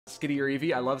Skitty or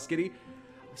Eevee, I love Skitty.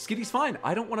 Skitty's fine.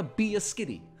 I don't want to be a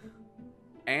Skitty.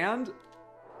 And...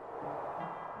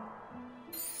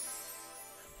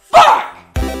 fuck!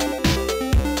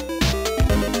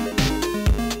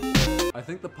 I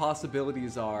think the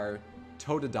possibilities are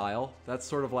Totodile. That's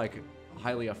sort of like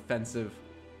highly offensive,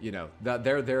 you know.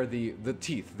 They're the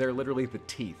teeth. They're literally the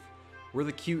teeth. We're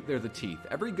the cute, they're the teeth.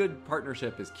 Every good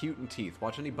partnership is cute and teeth.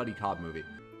 Watch any Buddy Cobb movie.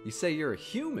 You say you're a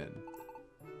human,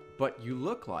 but you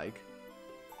look like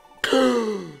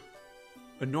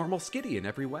a normal Skitty in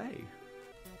every way.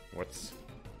 What's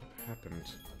happened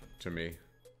to me?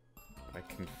 I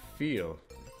can feel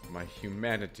my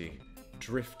humanity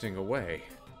drifting away.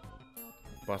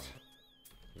 But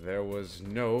there was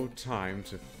no time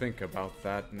to think about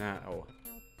that now.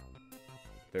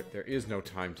 There is no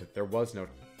time to... There was no...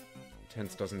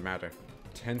 Tense doesn't matter.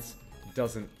 Tense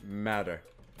doesn't matter.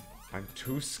 I'm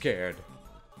too scared.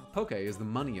 Poke is the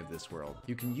money of this world.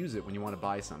 You can use it when you want to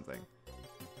buy something.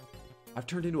 I've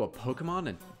turned into a Pokemon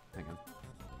and... hang on.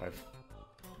 I've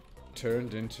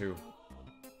turned into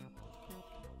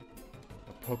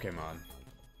a Pokemon.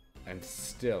 And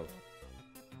still,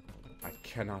 I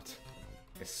cannot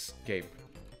escape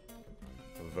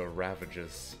the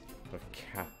ravages of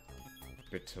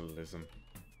capitalism.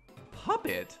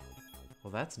 Puppet?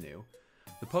 Well, that's new.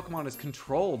 The Pokemon is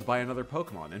controlled by another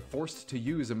Pokemon and forced to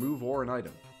use a move or an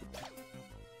item.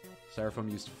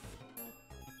 Styrofoam used...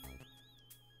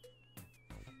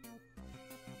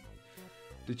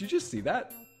 Did you just see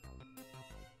that?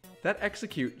 That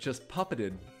Execute just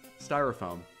puppeted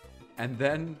Styrofoam, and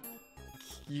then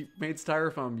he made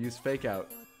Styrofoam use Fake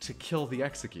Out to kill the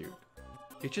Execute.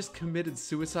 It just committed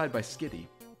suicide by Skitty.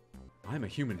 I'm a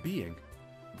human being,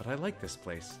 but I like this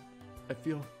place. I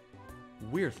feel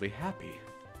weirdly happy.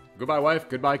 Goodbye wife,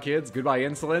 goodbye kids, goodbye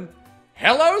insulin.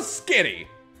 Hello Skitty!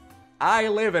 I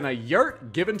live in a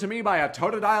yurt given to me by a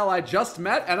Totodile I just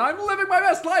met, and I'm living my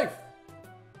best life!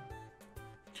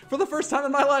 For the first time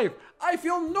in my life, I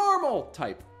feel normal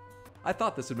type. I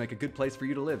thought this would make a good place for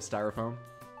you to live, Styrofoam.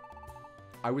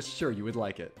 I was sure you would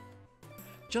like it.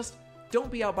 Just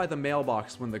don't be out by the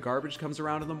mailbox when the garbage comes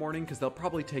around in the morning, because they'll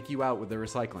probably take you out with the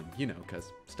recycling. You know,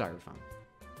 because Styrofoam.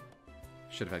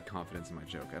 Should have had confidence in my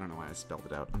joke. I don't know why I spelled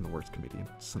it out. I'm the worst comedian.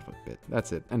 Son of a bit.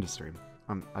 That's it. End of stream.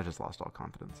 I just lost all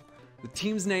confidence. The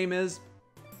team's name is...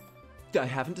 I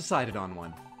haven't decided on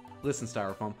one. Listen,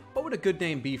 Styrofoam, what would a good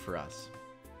name be for us?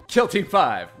 Kill Team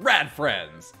 5, Rad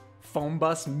Friends, Foam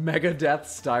Bus, Megadeth,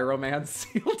 Styroman,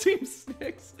 Seal Team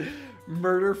 6,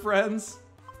 Murder Friends.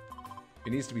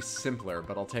 It needs to be simpler,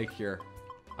 but I'll take your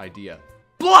idea.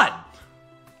 Blood!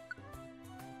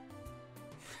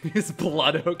 Is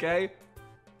Blood okay?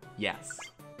 Yes.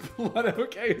 Blood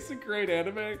okay is a great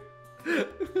anime. I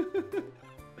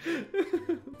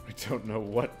don't know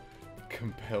what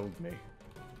compelled me.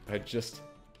 I just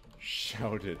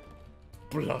shouted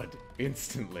blood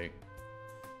instantly.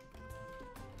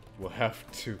 We'll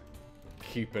have to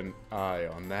keep an eye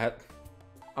on that.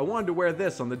 I wanted to wear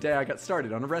this on the day I got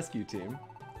started on a rescue team.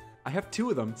 I have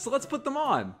 2 of them, so let's put them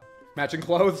on. Matching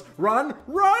clothes, run,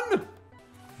 run!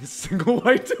 Single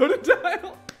white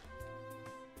Totodile.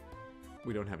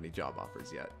 We don't have any job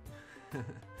offers yet.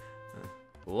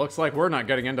 Looks like we're not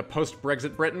getting into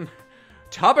post-Brexit Britain.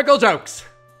 Topical jokes!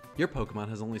 Your Pokemon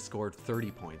has only scored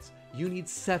 30 points. You need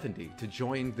 70 to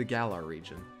join the Galar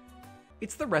region.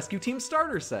 It's the Rescue Team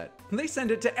starter set. They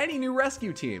send it to any new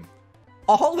rescue team.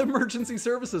 All emergency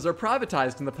services are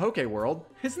privatized in the Poke world.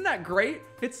 Isn't that great?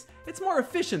 It's more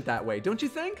efficient that way, don't you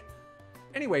think?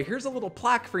 Anyway, here's a little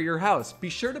plaque for your house. Be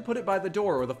sure to put it by the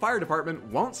door or the fire department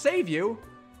won't save you.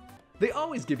 They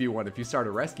always give you one if you start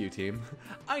a rescue team.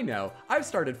 I know, I've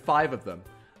started 5 of them.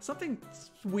 Something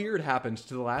weird happened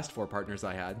to the last 4 partners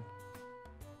I had.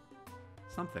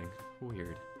 Something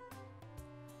weird.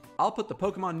 I'll put the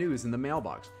Pokemon news in the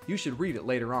mailbox. You should read it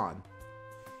later on.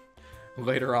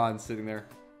 Later on, sitting there.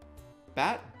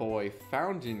 Bat Boy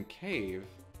found in cave.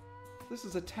 This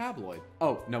is a tabloid.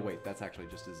 Oh, no wait, that's actually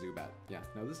just a Zubat. Yeah,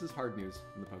 no, this is hard news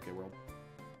in the Poke world.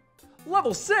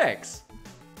 Level 6!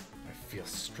 I feel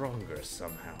stronger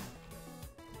somehow.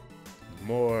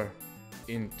 More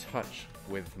in touch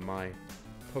with my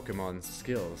Pokemon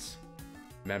skills.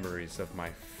 Memories of my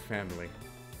family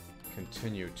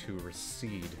continue to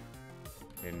recede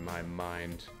in my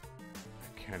mind.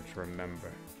 I can't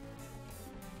remember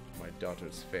my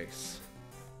daughter's face.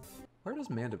 Where does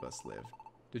Mandibus live?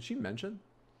 Did she mention?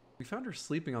 We found her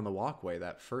sleeping on the walkway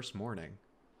that first morning.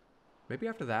 Maybe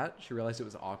after that, she realized it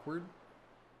was awkward.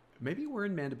 Maybe we're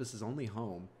in Mandibus's only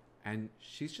home, and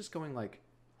she's just going like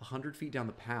 100 feet down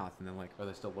the path, and then like, are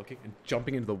they still looking? And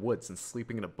jumping into the woods and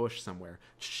sleeping in a bush somewhere,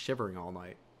 shivering all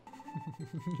night.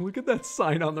 Look at that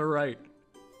sign on the right.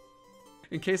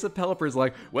 In case a Pelipper's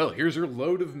like, well, here's your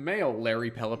load of mail, Larry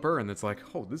Pelipper. And it's like,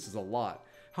 oh, this is a lot.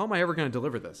 How am I ever going to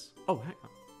deliver this? Oh, hang on.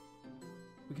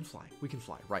 We can fly. We can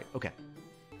fly. Right. Okay.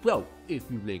 Well, if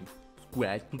you link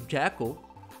Scratch to Tackle,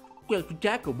 Scratch to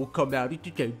Tackle will come out at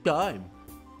the same time.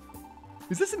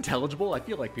 Is this intelligible? I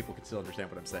feel like people can still understand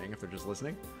what I'm saying if they're just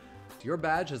listening. Your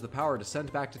badge has the power to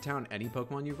send back to town any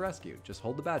Pokemon you've rescued. Just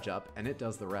hold the badge up, and it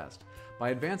does the rest. By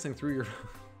advancing through your...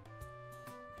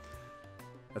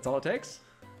 That's all it takes?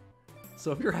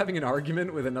 So if you're having an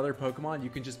argument with another Pokemon, you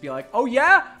can just be like, oh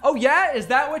yeah? Oh yeah? Is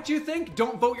that what you think?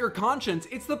 Don't vote your conscience.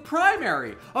 It's the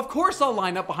primary. Of course I'll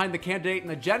line up behind the candidate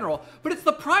and the general, but it's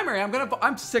the primary.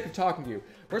 I'm sick of talking to you.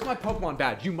 Where's my Pokemon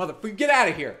badge? You motherfucker. Get out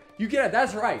of here. You get it.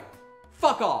 That's right.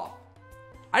 Fuck off.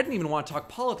 I didn't even want to talk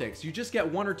politics. You just get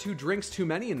 1 or 2 drinks too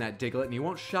many in that Diglett and you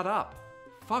won't shut up.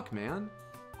 Fuck, man.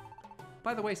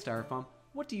 By the way, Styrofoam,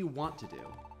 what do you want to do?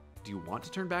 Do you want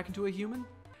to turn back into a human?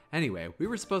 Anyway, we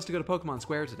were supposed to go to Pokemon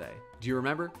Square today. Do you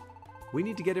remember? We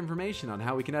need to get information on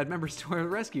how we can add members to our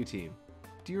rescue team.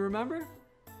 Do you remember?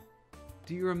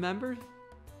 Do you remember,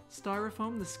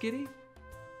 Styrofoam the Skitty?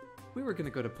 We were gonna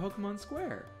go to Pokemon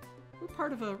Square. We're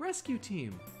part of a rescue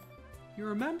team. You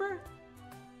remember?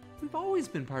 We've always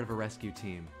been part of a rescue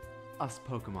team. Us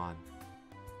Pokemon.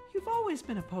 You've always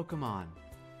been a Pokemon.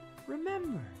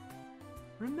 Remember.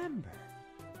 Remember.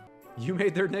 You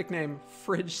made their nickname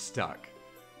Fridge Stuck.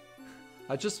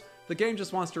 The game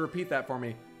just wants to repeat that for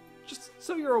me. Just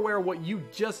so you're aware of what you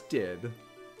just did.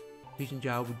 He's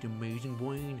endowed with an amazing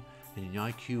brain and an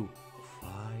IQ of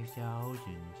 5,000.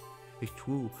 It's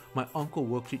true. My uncle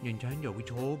works at Nintendo. He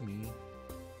told me.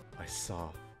 I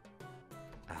saw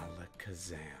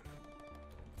Alakazam.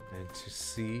 And to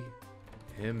see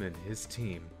him and his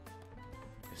team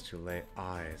is to lay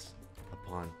eyes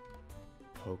upon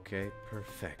Poke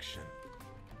Perfection.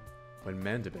 When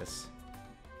Mandibus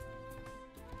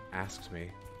asked me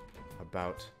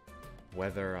about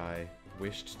whether I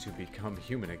wished to become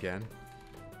human again,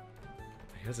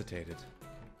 I hesitated.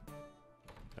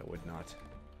 I would not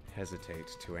hesitate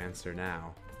to answer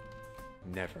now.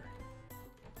 Never.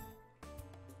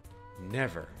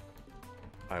 Never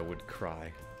I would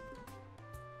cry.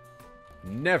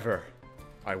 Never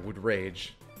I would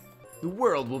rage. The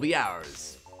world will be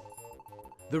ours.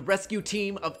 The rescue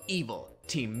team of evil.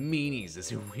 Team Meanies is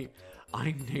who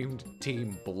I named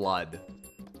Team Blood.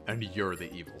 And you're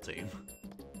the evil team.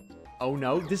 Oh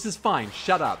no, this is fine.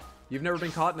 Shut up. You've never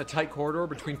been caught in a tight corridor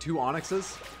between 2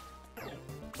 Onyxes? Oh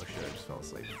shit, I just fell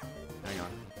asleep. Hang on.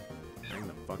 Hang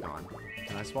the fuck on.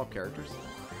 Can I swap characters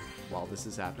while this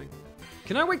is happening?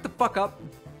 Can I wake the fuck up?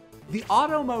 The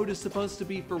auto mode is supposed to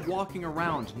be for walking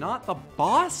around, not the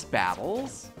boss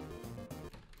battles.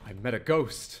 I met a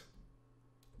ghost.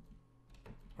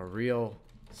 A real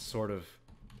sort of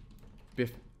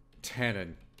Biff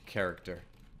Tannen character.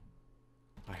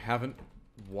 I haven't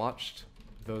watched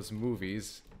those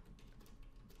movies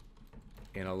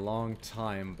in a long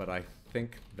time, but I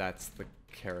think that's the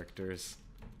character's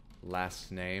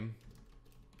last name.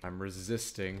 I'm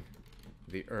resisting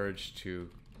the urge to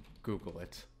Google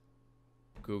it.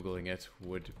 Googling it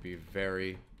would be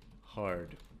very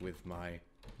hard with my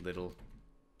little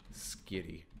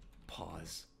skitty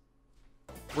paws.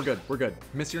 We're good, we're good.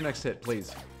 Miss your next hit,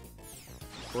 please.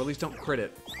 Or at least don't crit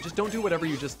it. Just don't do whatever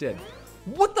you just did.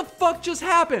 What the fuck just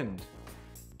happened?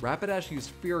 Rapidash used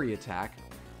Fury Attack.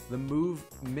 The move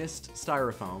missed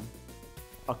Styrofoam.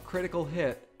 A critical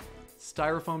hit.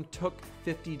 Styrofoam took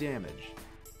 50 damage.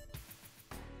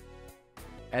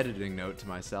 Editing note to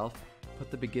myself. Put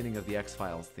the beginning of the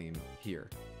X-Files theme here.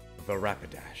 The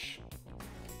Rapidash.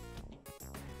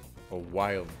 A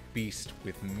wild beast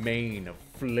with mane of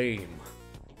flame.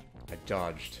 I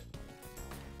dodged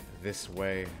this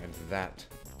way and that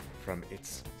from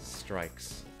its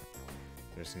strikes.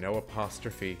 There's no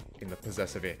apostrophe in the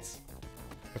possessive its.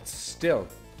 But still,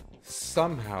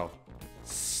 somehow,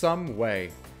 some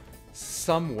way,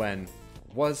 someone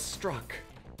was struck.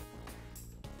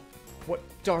 What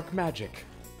dark magic?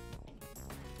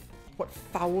 What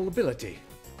foul ability?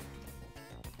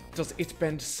 Does it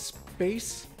bend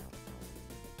space?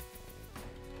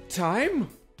 Time?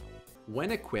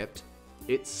 When equipped,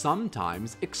 it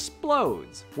sometimes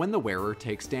explodes when the wearer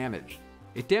takes damage.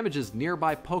 It damages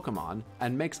nearby Pokemon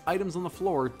and makes items on the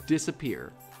floor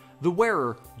disappear. The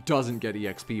wearer doesn't get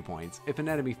EXP points if an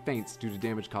enemy faints due to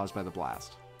damage caused by the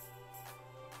blast.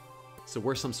 So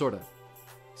we're some sort of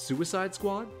Suicide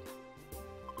Squad?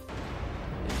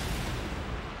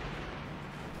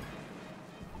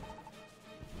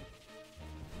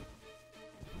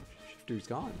 Shifter's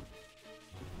gone.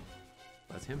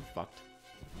 That's him fucked.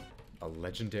 A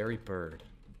legendary bird.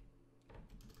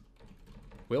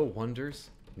 Will wonders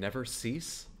never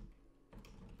cease?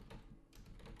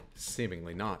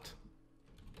 Seemingly not.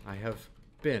 I have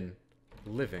been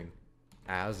living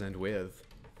as and with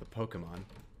the Pokémon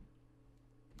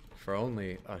for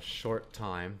only a short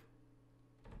time,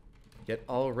 yet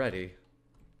already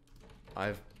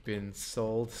I've been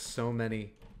sold so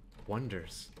many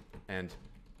wonders and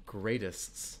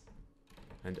greatests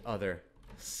and other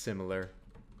similar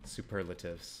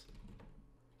superlatives.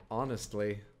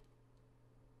 Honestly,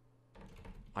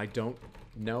 I don't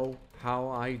know how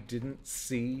I didn't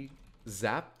see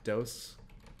Zapdos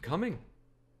coming.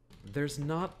 There's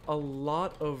not a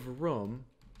lot of room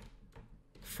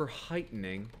for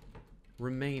heightening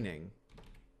remaining.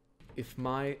 If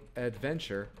my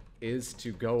adventure is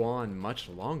to go on much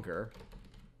longer,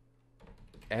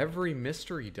 every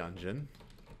mystery dungeon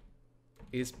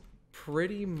is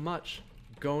pretty much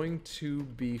going to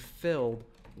be filled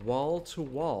wall to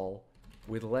wall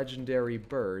with legendary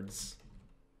birds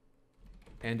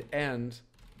and end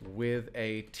with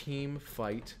a team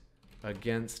fight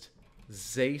against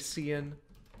Zacian,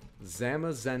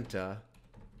 Zamazenta,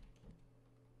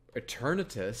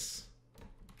 Eternatus,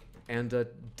 and a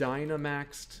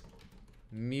Dynamaxed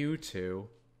Mewtwo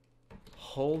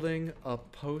holding a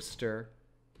poster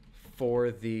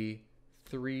for the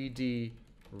 3D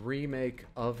remake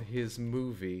of his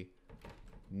movie,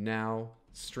 now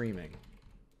streaming.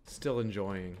 Still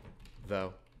enjoying,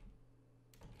 though.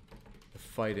 The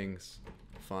fighting's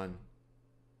fun.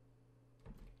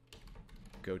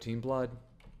 Go Team Blood.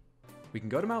 We can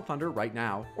go to Mount Thunder right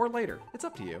now or later. It's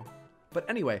up to you. But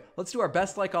anyway, let's do our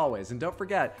best like always. And don't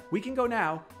forget, we can go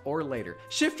now or later.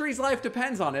 Shiftry's life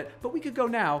depends on it, but we could go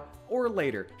now or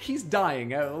later. He's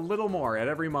dying a little more at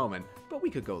every moment, but we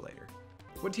could go later.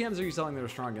 What TMs are you selling that are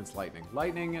strong against lightning?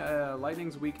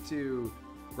 Lightning's weak to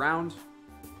ground.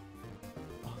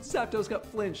 Oh, Zapdos got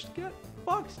flinched. Get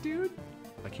fucked, dude.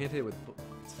 I can't hit it with...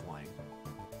 It's flying.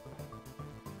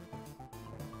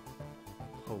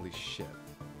 Holy shit.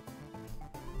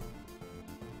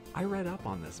 I read up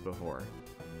on this before.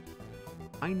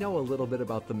 I know a little bit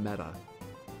about the meta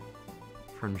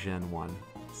from Gen 1.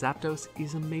 Zapdos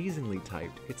is amazingly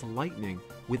typed. It's lightning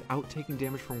without taking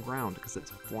damage from ground because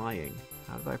it's flying.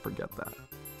 How did I forget that?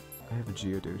 I have a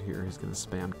Geodude here who's going to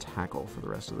spam tackle for the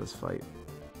rest of this fight.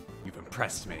 You've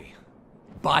impressed me.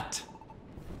 But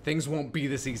things won't be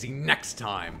this easy next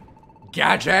time.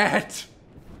 Gadget!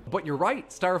 But you're right,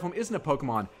 Styrofoam isn't a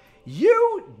Pokemon.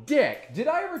 You dick! Did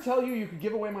I ever tell you you could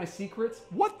give away my secrets?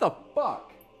 What the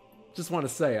fuck? Just want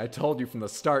to say, I told you from the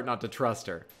start not to trust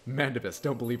her. Mandibus,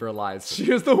 don't believe her lies.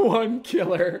 She is the one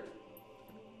killer.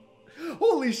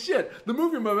 Holy shit, the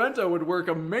movie Memento would work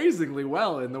amazingly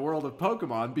well in the world of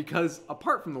Pokemon because,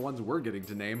 apart from the ones we're getting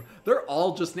to name, they're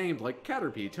all just named like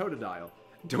Caterpie, Totodile.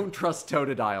 Don't trust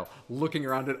Totodile. Looking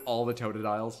around at all the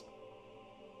Totodiles.